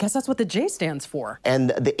today. I guess that's what the J stands for.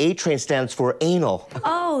 And the A train stands for anal.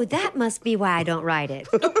 Oh, that must be why I don't write it.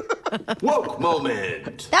 Woke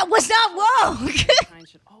moment. That was not woke.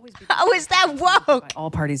 How is that woke? By all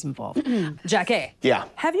parties involved. Jackie. Yeah.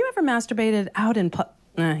 Have you ever masturbated out in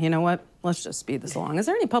you know what? Let's just speed this along. Is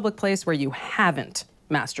there any public place where you haven't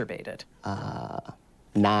masturbated?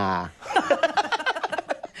 Nah.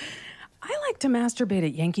 I like to masturbate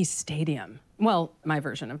at Yankee Stadium. Well, my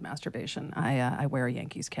version of masturbation. I wear a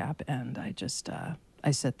Yankees cap and I just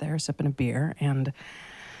I sit there sipping a beer and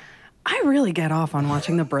I really get off on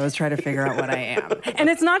watching the bros try to figure out what I am. And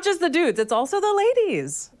it's not just the dudes, it's also the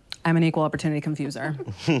ladies. I'm an equal opportunity confuser.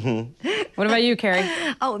 What about you, Carrie?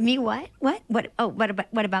 Oh, me what? What? Oh,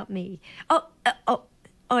 what about me?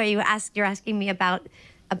 You're asking me about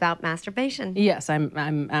masturbation? Yes,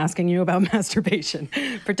 I'm asking you about masturbation.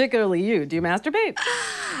 Particularly you. Do you masturbate?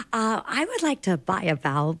 I would like to buy a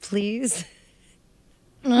vowel, please.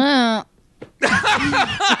 I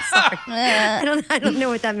don't know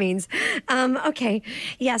what that means. Okay.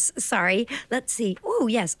 Yes, sorry. Let's see. Oh,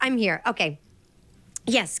 yes, I'm here. Okay.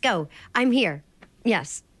 Yes, go. I'm here.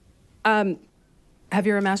 Yes. Have you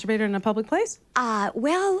ever masturbated in a public place?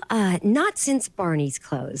 Not since Barney's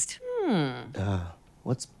closed.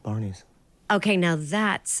 What's Barney's? Okay, now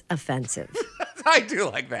that's offensive. I do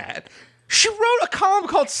like that. She wrote a column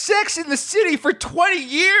called Sex in the City for 20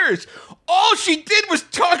 years. All she did was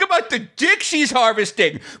talk about the dick she's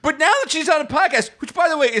harvesting. But now that she's on a podcast, which by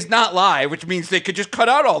the way is not live, which means they could just cut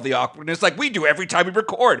out all the awkwardness like we do every time we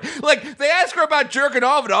record. Like they ask her about jerking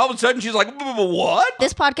off and all of a sudden she's like, what?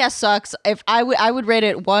 This podcast sucks. If I would rate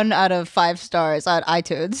it 1 out of 5 stars on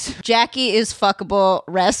iTunes. Jackie is fuckable.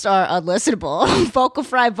 Rest are unlistenable. Vocal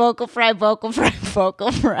fry, vocal fry, vocal fry,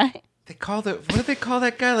 vocal fry. What do they call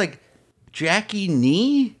that guy? Like Jackie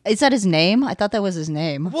Nee? Is that his name? I thought that was his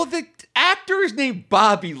name. Well, the actor is named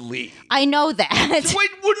Bobby Lee. I know that. Wait,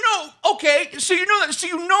 well, no. Okay, so you know that. So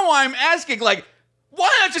you know I'm asking, like, why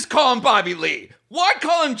not just call him Bobby Lee? Why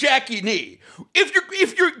call him Jackie Nee?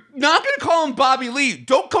 If you're not gonna call him Bobby Lee,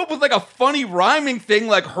 don't come up with like a funny rhyming thing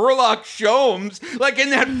like Herlock Sholmes, like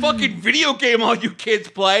in that fucking video game all you kids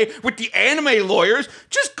play with the anime lawyers.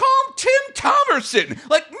 Just call him Tim Thomerson.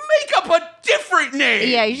 Like make up a different name.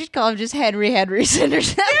 Yeah, you should call him just Henry Henderson or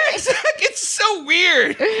something. Yeah, exactly. It's so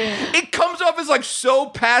weird. It comes off as like so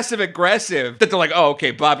passive aggressive that they're like, oh,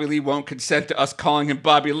 okay, Bobby Lee won't consent to us calling him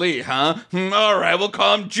Bobby Lee, huh? All right, we'll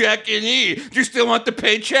call him Jack and E. Do you still want the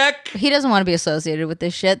paycheck? He doesn't want to be associated with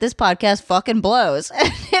this shit. This podcast fucking blows.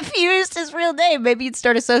 If he used his real name, maybe you'd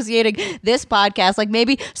start associating this podcast. Like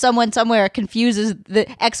maybe someone somewhere confuses the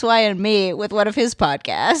X, Y, and Me with one of his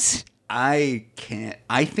podcasts. I can't.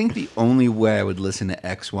 I think the only way I would listen to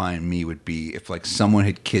X, Y, and Me would be if like someone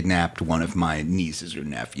had kidnapped one of my nieces or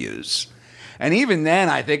nephews. And even then,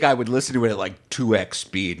 I think I would listen to it at like 2x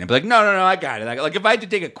speed. And I'd be like, no, I got it. Like if I had to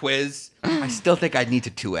take a quiz, I still think I'd need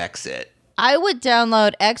to 2x it. I would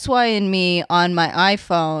download X, Y, and Me on my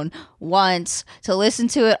iPhone once to listen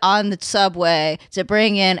to it on the subway to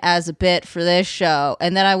bring in as a bit for this show.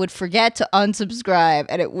 And then I would forget to unsubscribe.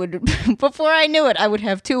 And it would, before I knew it, I would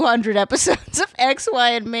have 200 episodes of X, Y,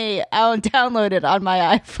 and Me downloaded on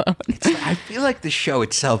my iPhone. I feel like the show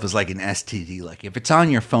itself is like an STD. Like if it's on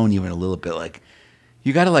your phone even a little bit, like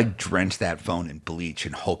you got to like drench that phone in bleach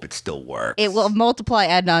and hope it still works. It will multiply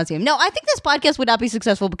ad nauseum. No, I think this podcast would not be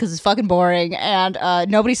successful because it's fucking boring and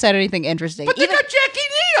nobody said anything interesting. But they got Jackie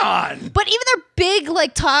Nee on. But even their big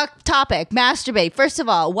like topic, masturbate. First of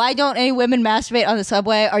all, why don't any women masturbate on the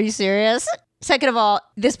subway? Are you serious? Second of all,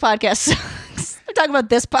 this podcast sucks. I'm talking about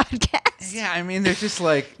this podcast. Yeah, I mean, they're just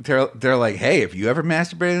like they're like, hey, if you ever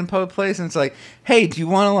masturbated in a public place, and it's like, hey, do you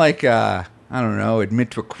want to like I don't know,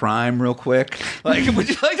 admit to a crime real quick? Like, would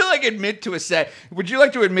you like to like admit to a Would you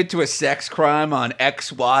like to admit to a sex crime on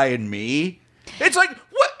X, Y, and Me? It's like,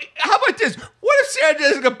 what? How about this? What if Sarah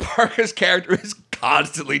Jessica Parker's character is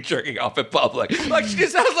constantly jerking off in public? Like, she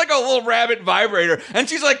just has like a little rabbit vibrator, and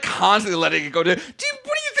she's like constantly letting it go to. What do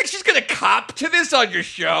you think she's gonna cop to this on your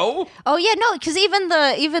show? Oh yeah, no, because even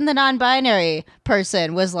the non-binary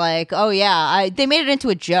person was like, oh yeah, they made it into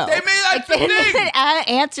a joke. They didn't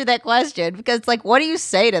answer that question because like, what do you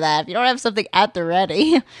say to that if you don't have something at the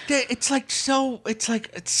ready? It's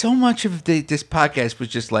so much of this podcast was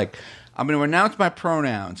just like, I'm going to announce my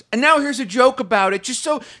pronouns, and now here's a joke about it, just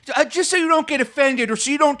so you don't get offended, or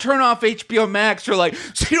so you don't turn off HBO Max, or like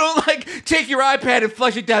so you don't like take your iPad and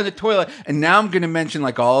flush it down the toilet. And now I'm going to mention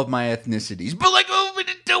like all of my ethnicities, but like, oh,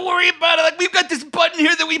 don't worry about it. Like we've got this button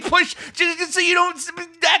here that we push just so you don't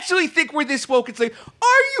actually think we're this woke. It's like,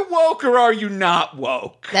 are you woke or are you not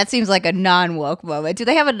woke? That seems like a non-woke moment. Do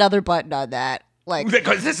they have another button on that? Like,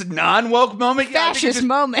 because this is a non-woke moment? Fascist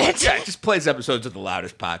moment. Yeah, it just plays episodes of The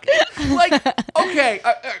Loudest Podcast. Like, okay,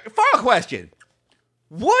 final question.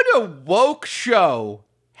 Would a woke show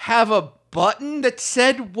have a button that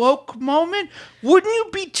said woke moment? Wouldn't you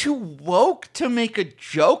be too woke to make a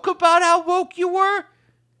joke about how woke you were?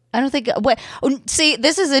 I don't think. See,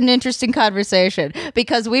 this is an interesting conversation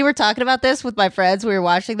because we were talking about this with my friends. We were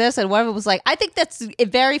watching this, and one of them was like, "I think that's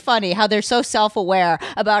very funny how they're so self-aware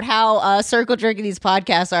about how circle jerking these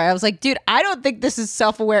podcasts are." I was like, "Dude, I don't think this is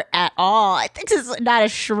self-aware at all. I think this is not a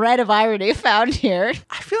shred of irony found here."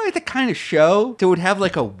 I feel like the kind of show that would have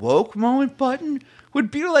like a woke moment button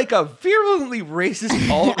would be like a virulently racist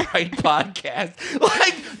alt-right podcast.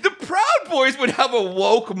 Like, the Proud Boys would have a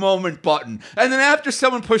woke moment button. And then after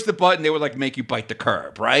someone pushed the button, they would like make you bite the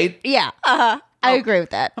curb, right? Yeah, I agree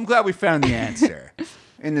with that. I'm glad we found the answer.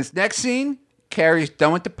 In this next scene, Carrie's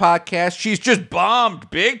done with the podcast. She's just bombed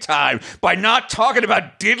big time by not talking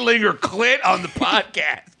about diddling her clit on the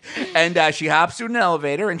podcast. And she hops through an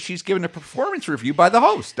elevator, and she's given a performance review by the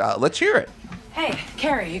host. Let's hear it. Hey,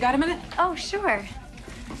 Carrie, you got a minute? Oh, sure.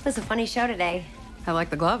 It was a funny show today. I like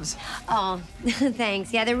the gloves. Oh,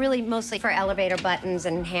 thanks. Yeah, they're really mostly for elevator buttons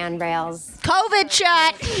and handrails. COVID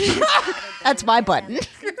shot. That's my button.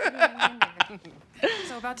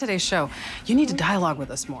 So about today's show, you need to dialogue with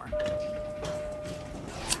us more.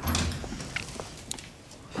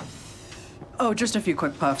 Oh, just a few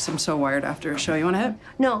quick puffs. I'm so wired after a show. You want to hit?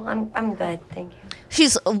 No, I'm good. Thank you.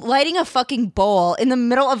 She's lighting a fucking bowl in the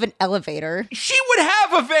middle of an elevator. She would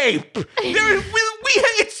have a vape.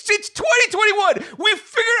 It's 2021. We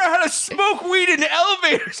figured out how to smoke weed in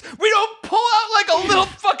elevators. We don't pull out like a little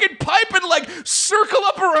fucking pipe and like circle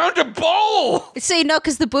up around a bowl. See, no,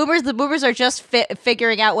 because the boomers are just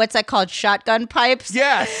figuring out what's that called, shotgun pipes.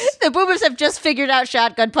 Yes. The boomers have just figured out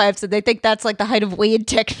shotgun pipes, and they think that's like the height of weed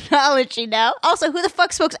technology now. Also, who the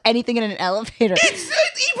fuck smokes anything in an elevator?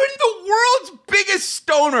 Even the world's biggest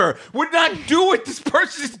stoner would not do what this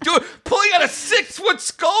person is doing, pulling out a 6-foot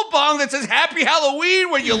skull bong that says Happy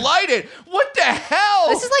Halloween when you light it. What the hell?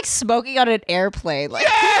 This is like smoking on an airplane. Like,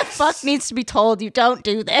 yes! Who the fuck needs to be told you don't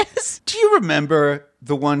do this? Do you remember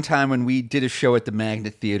the one time when we did a show at the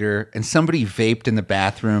Magnet Theater and somebody vaped in the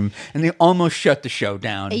bathroom and they almost shut the show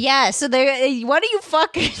down? Yeah, so one of you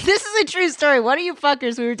fuckers, this is a true story, one of you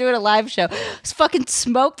fuckers, we were doing a live show, fucking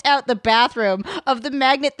smoked out the bathroom of the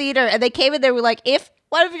Magnet Theater, and they came in there, were like, if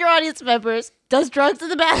one of your audience members does drugs in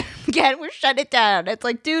the bathroom again, we're shutting it down. It's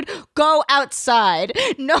like, dude, go outside.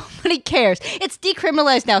 Nobody cares. It's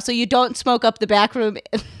decriminalized now, so you don't smoke up the back room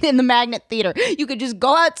in the Magnet Theater. You could just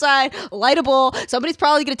go outside, light a bowl. Somebody's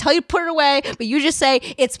probably going to tell you to put it away, but you just say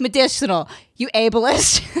it's medicinal, you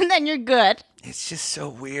ableist, and then you're good. It's just so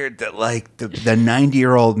weird that, like, the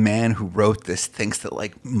 90-year-old man who wrote this thinks that,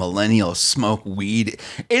 like, millennials smoke weed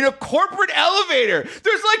in a corporate elevator.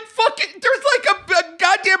 There's a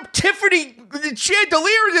goddamn Tiffany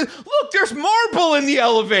chandelier. Look, there's marble in the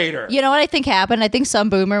elevator. You know what I think happened? I think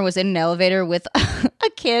some boomer was in an elevator with a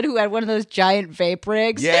kid who had one of those giant vape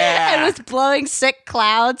rigs. Yeah. And was blowing sick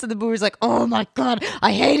clouds. And the boomer's like, oh my God,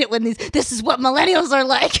 I hate it when this is what millennials are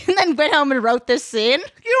like. And then went home and wrote this scene.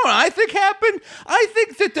 You know what I think happened? I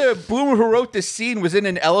think that the boomer who wrote this scene was in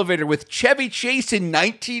an elevator with Chevy Chase in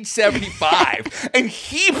 1975, and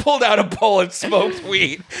he pulled out a bowl and smoked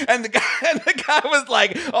weed. And the guy was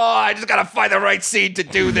like, "Oh, I just gotta find the right scene to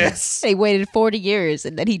do this." He waited 40 years,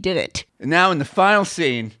 and then he did it. And now in the final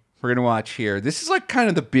scene we're gonna watch here, this is like kind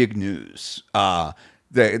of the big news.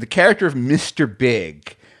 The character of Mr.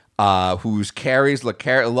 Big. Who's Carrie's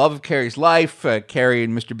love of Carrie's life. Carrie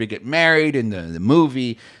and Mr. Big get married in the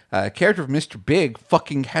movie. Character of Mr. Big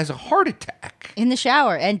fucking has a heart attack in the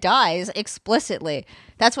shower and dies explicitly.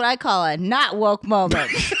 That's what I call a not woke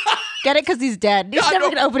moment. Get it? Because he's dead. He's never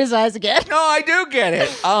going to open his eyes again. No, I do get it.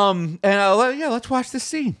 Let's watch this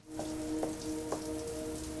scene.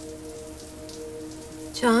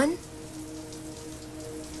 John?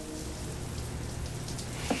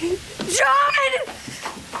 John!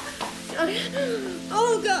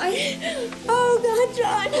 Oh, God. Oh, God,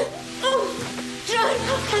 John. Oh, John,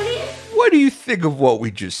 honey. What do you think of what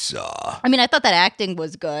we just saw? I mean, I thought that acting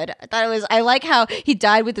was good. I like how he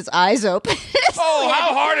died with his eyes open.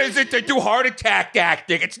 How hard is it to do heart attack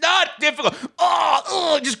acting? It's not difficult.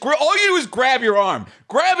 All you do is grab your arm.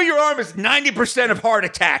 Grabbing your arm is 90% of heart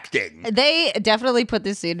attacking. They definitely put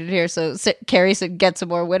this scene in here so Carrie could get some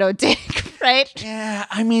more widow dick, right? Yeah,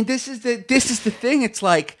 I mean, this is the thing. It's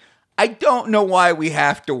like, I don't know why we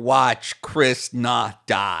have to watch Chris not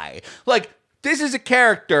die. Like, this is a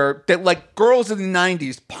character that, like, girls in the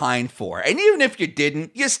 90s pined for. And even if you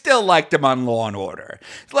didn't, you still liked him on Law & Order.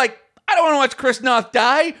 It's like, I don't want to watch Chris Noth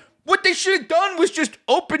die. What they should have done was just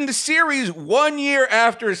open the series 1 year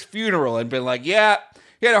after his funeral and been like, yeah,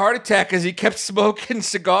 he had a heart attack because he kept smoking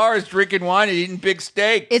cigars, drinking wine, and eating big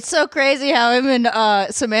steaks. It's so crazy how him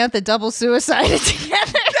and Samantha double suicided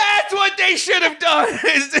together. That's what they should have done.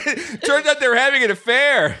 Turns out they were having an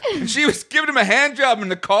affair. And she was giving him a hand job in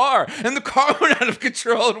the car. And the car went out of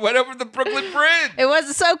control and went over the Brooklyn Bridge. It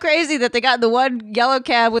was so crazy that they got in the one yellow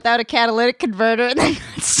cab without a catalytic converter and then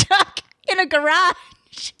got stuck in a garage.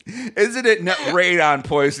 Isn't it radon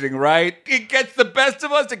poisoning, right? It gets the best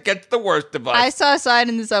of us, it gets the worst of us. I saw a sign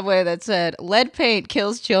in the subway that said, lead paint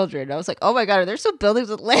kills children. I was like, oh my God, are there still buildings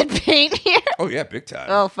with lead paint here? Oh yeah, big time.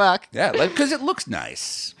 Oh fuck. Yeah, because it looks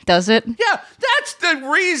nice. Does it? Yeah, that's the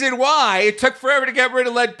reason why it took forever to get rid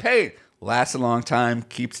of lead paint. Lasts a long time,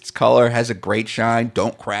 keeps its color, has a great shine,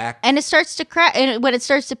 don't crack. And it starts to crack, and when it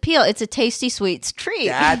starts to peel, it's a tasty sweet treat.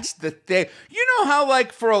 That's the thing. You know how,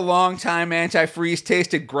 like, for a long time, antifreeze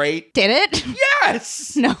tasted great? Did it?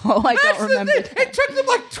 Yes! No, I don't remember. It took them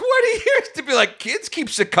like 20 years to be like, kids keep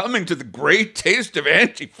succumbing to the great taste of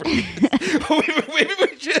antifreeze.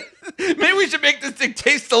 Maybe we should make this thing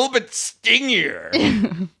taste a little bit stingier.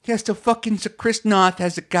 Yeah, so Chris Noth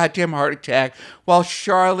has a goddamn heart attack while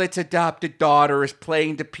Charlotte's adopted daughter is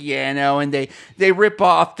playing the piano, and they rip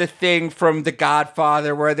off the thing from The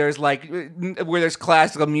Godfather where there's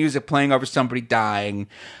classical music playing over somebody dying.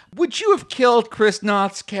 Would you have killed Chris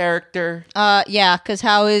Noth's character? Yeah, because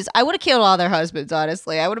I would have killed all their husbands,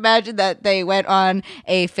 honestly. I would imagine that they went on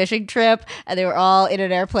a fishing trip and they were all in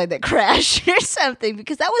an airplane that crashed or something,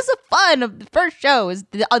 because that was the fun of the first show, was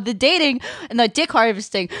the dating and the dick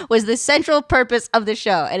harvesting was the central purpose of the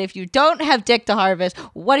show. And if you don't have dick to harvest,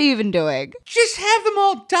 what are you even doing? Just have them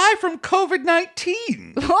all die from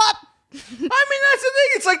COVID-19. What? I mean, that's the thing.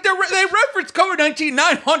 It's like they reference COVID-19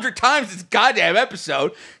 900 times this goddamn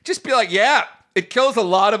episode. Just be like, yeah, it kills a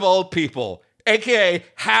lot of old people, a.k.a.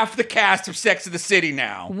 half the cast of Sex and the City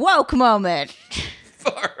now. Woke moment.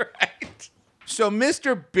 All right. So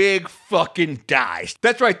Mr. Big fucking dies.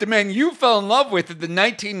 That's right, the man you fell in love with in the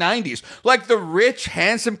 1990s. Like the rich,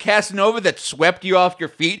 handsome Casanova that swept you off your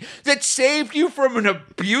feet, that saved you from an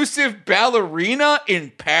abusive ballerina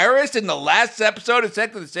in Paris in the last episode of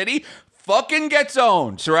Sex and the City, fucking gets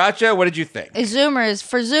owned. Sriracha, what did you think? For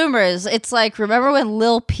Zoomers, it's like, remember when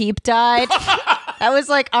Lil Peep died? That was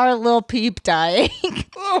like our Lil Peep dying.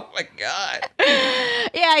 Oh my God.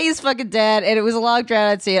 Yeah, he's fucking dead, and it was a long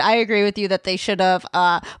drawn out scene. I agree with you that they should have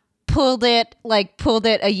pulled it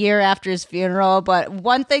a year after his funeral. But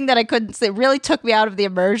one thing that I couldn't say really took me out of the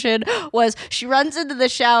immersion was she runs into the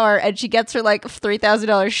shower and she gets her like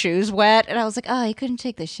 $3,000 shoes wet, and I was like, oh, you couldn't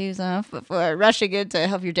take the shoes off before rushing in to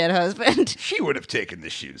help your dead husband. She would have taken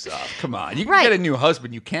the shoes off. Come on, you can get a new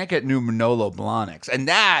husband, you can't get new Manolo Blahniks, and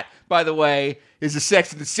that, by the way, is a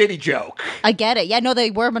Sex and the City joke. I get it. Yeah, no, they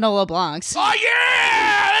were Manolo Blancs. Oh,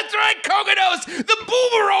 yeah! That's right, Coconuts! The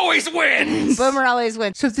boomer always wins! Boomer always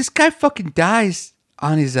wins. So this guy fucking dies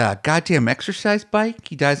on his goddamn exercise bike.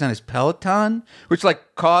 He dies on his Peloton, which,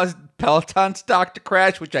 like, caused Peloton stock to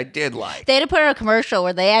crash, which I did like. They had to put out a commercial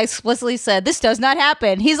where they explicitly said, this does not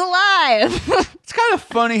happen. He's alive. It's kind of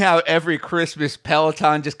funny how every Christmas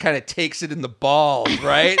Peloton just kind of takes it in the balls,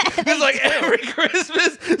 right? It's like every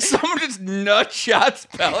Christmas, someone just nut shots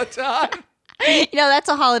Peloton. You know, that's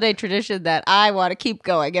a holiday tradition that I want to keep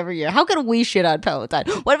going every year. How can we shit on Peloton?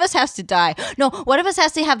 One of us has to die. No, one of us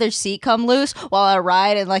has to have their seat come loose while I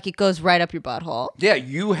ride, and like it goes right up your butthole. Yeah,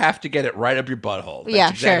 you have to get it right up your butthole. That's yeah,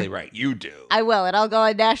 exactly sure. right. You do. I will, and I'll go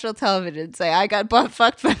on national television and say, I got butt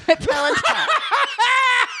fucked by my Peloton.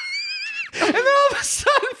 And then all of a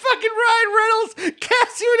sudden, fucking Ryan Reynolds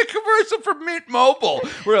casts you in a commercial for Mint Mobile.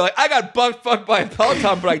 Where like, I got butt fucked by a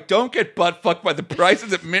Peloton, but I don't get butt fucked by the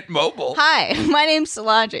prices at Mint Mobile. Hi, my name's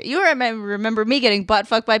Solange. You remember me getting butt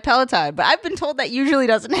fucked by Peloton, but I've been told that usually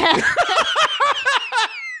doesn't happen.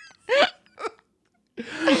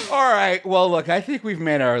 All right. Well, look, I think we've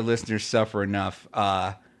made our listeners suffer enough.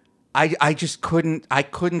 I just couldn't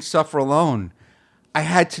suffer alone. I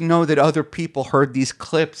had to know that other people heard these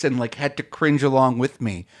clips and like had to cringe along with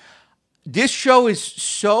me. This show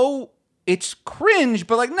is it's cringe,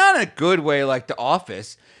 but like not in a good way like The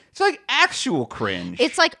Office. It's like actual cringe.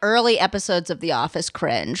 It's like early episodes of The Office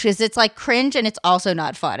cringe. It's like cringe and it's also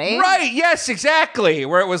not funny. Right, yes, exactly.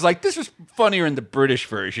 Where it was like, this was funnier in the British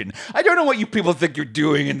version. I don't know what you people think you're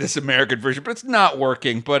doing in this American version, but it's not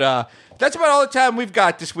working. But that's about all the time we've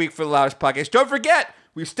got this week for The Loudest Podcast. Don't forget,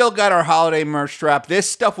 we've still got our holiday merch drop.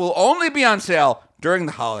 This stuff will only be on sale during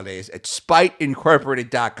the holidays at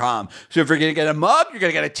spiteincorporated.com. So if you're going to get a mug, you're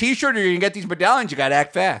going to get a t-shirt, or you're going to get these medallions, you got to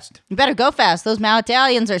act fast. You better go fast. Those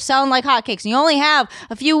medallions are selling like hotcakes, and you only have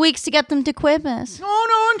a few weeks to get them to Christmas. No,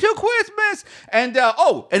 until Christmas. And,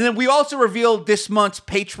 and then we also revealed this month's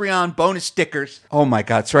Patreon bonus stickers. Oh my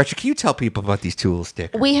God, Sriracha, can you tell people about these two little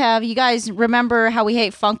stickers? You guys remember how we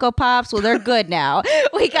hate Funko Pops? Well, they're good now.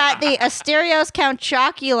 We got the Asterios Count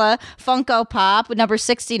Chocula Funko Pop, number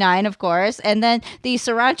 69, of course, and then the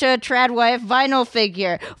Sriracha Tradwife vinyl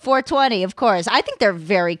figure, 420, of course. I think they're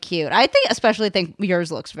very cute. I especially think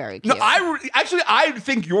yours looks very cute. No, I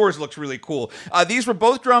think yours looks really cool. These were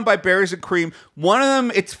both drawn by Berries and Cream. One of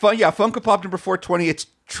them, it's fun. Yeah, Funko Pop number 420. It's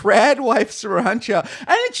Tradwife Sriracha.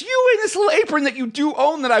 And it's you in this little apron that you do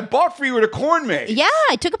own that I bought for you at a corn maze. Yeah,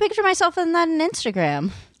 I took a picture of myself in that on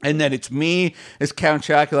Instagram. And then it's me as Count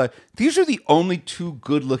Chocula. These are the only two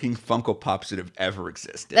good-looking Funko Pops that have ever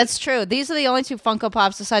existed. That's true. These are the only two Funko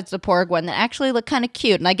Pops besides the Porg one that actually look kind of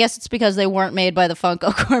cute. And I guess it's because they weren't made by the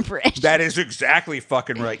Funko Corporation. That is exactly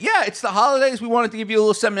fucking right. Yeah, it's the holidays. We wanted to give you a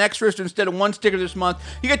little something extra. So instead of one sticker this month,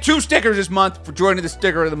 you get 2 stickers this month for joining the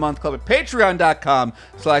Sticker of the Month Club at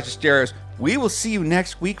patreon.com/Asterios. We will see you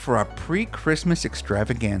next week for our pre-Christmas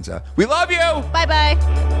extravaganza. We love you. Bye-bye.